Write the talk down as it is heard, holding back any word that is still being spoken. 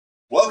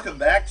Welcome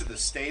back to the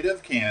state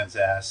of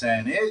Kansas,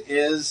 and it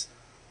is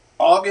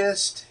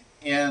August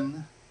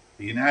in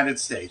the United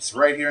States,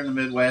 right here in the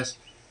Midwest.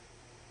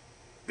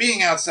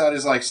 Being outside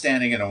is like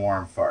standing in a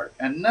warm fart,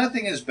 and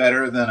nothing is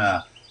better than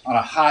on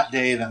a hot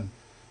day than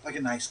like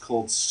a nice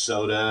cold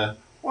soda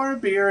or a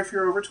beer if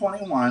you're over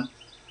 21.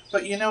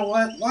 But you know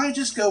what? Why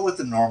just go with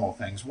the normal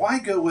things? Why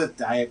go with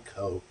Diet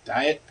Coke,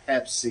 Diet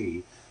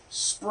Pepsi,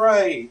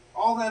 Sprite,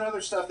 all that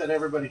other stuff that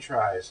everybody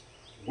tries,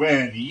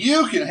 when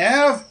you can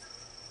have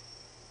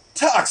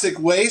toxic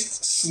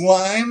waste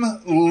slime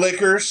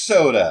liquor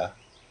soda?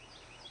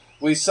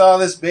 We saw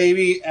this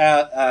baby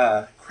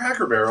at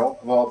Cracker Barrel,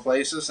 of all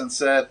places, and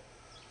said,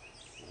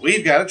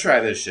 we've got to try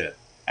this shit.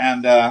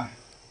 And,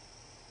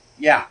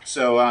 yeah,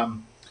 so,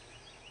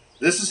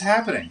 this is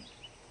happening.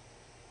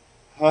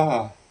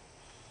 Okay,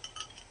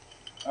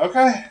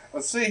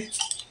 let's see.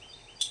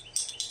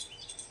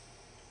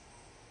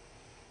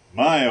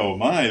 My, oh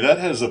my, that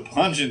has a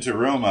pungent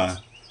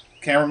aroma.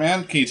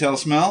 Cameraman, can you tell the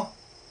smell?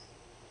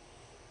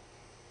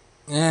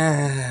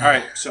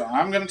 Alright, so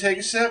I'm going to take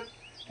a sip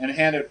and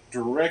hand it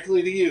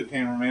directly to you,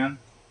 cameraman.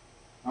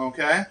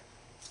 Okay?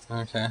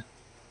 Okay.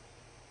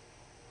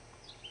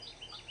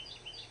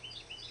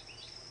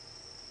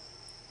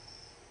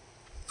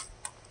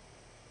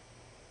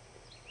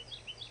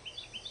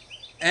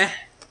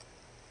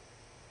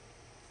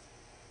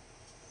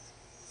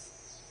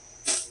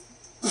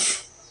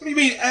 What do you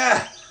mean,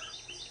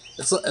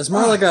 It's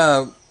more like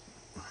a...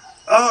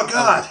 Oh,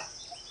 God.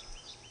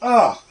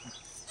 Oh.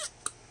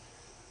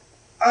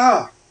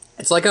 Oh.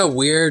 It's like a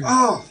weird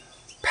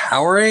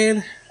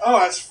Powerade. Oh,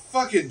 that's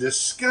fucking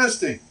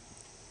disgusting.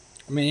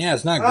 I mean, yeah,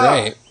 it's not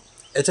great.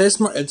 It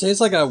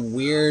tastes like a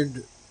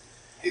weird...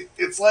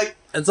 It's like...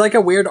 It's like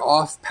a weird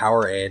off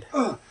Powerade.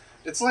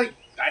 It's like,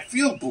 I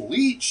feel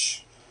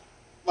bleach.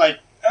 Like,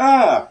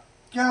 God.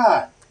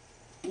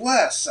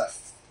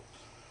 Bless.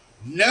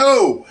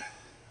 No.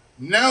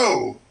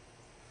 No.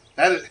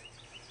 That is...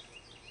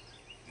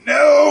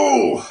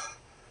 No.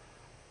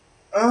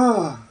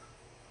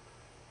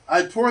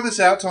 I'd pour this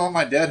out to all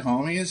my dead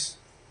homies.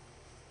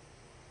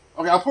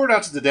 Okay, I'll pour it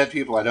out to the dead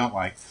people I don't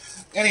like.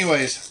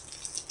 Anyways,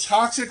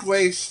 toxic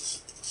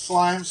waste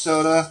slime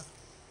soda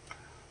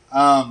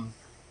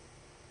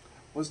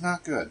was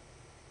not good.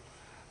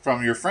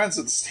 From your friends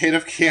at the state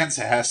of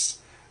Kansas,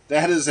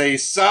 that is a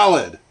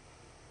solid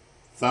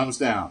thumbs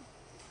down.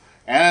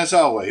 And as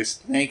always,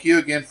 thank you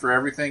again for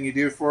everything you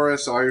do for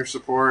us, all your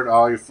support,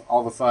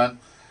 all the fun.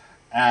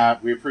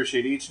 We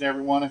appreciate each and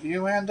every one of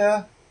you,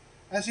 and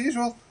as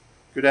usual,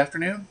 good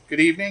afternoon, good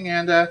evening,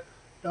 and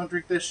don't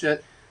drink this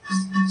shit.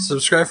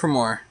 Subscribe for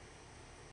more.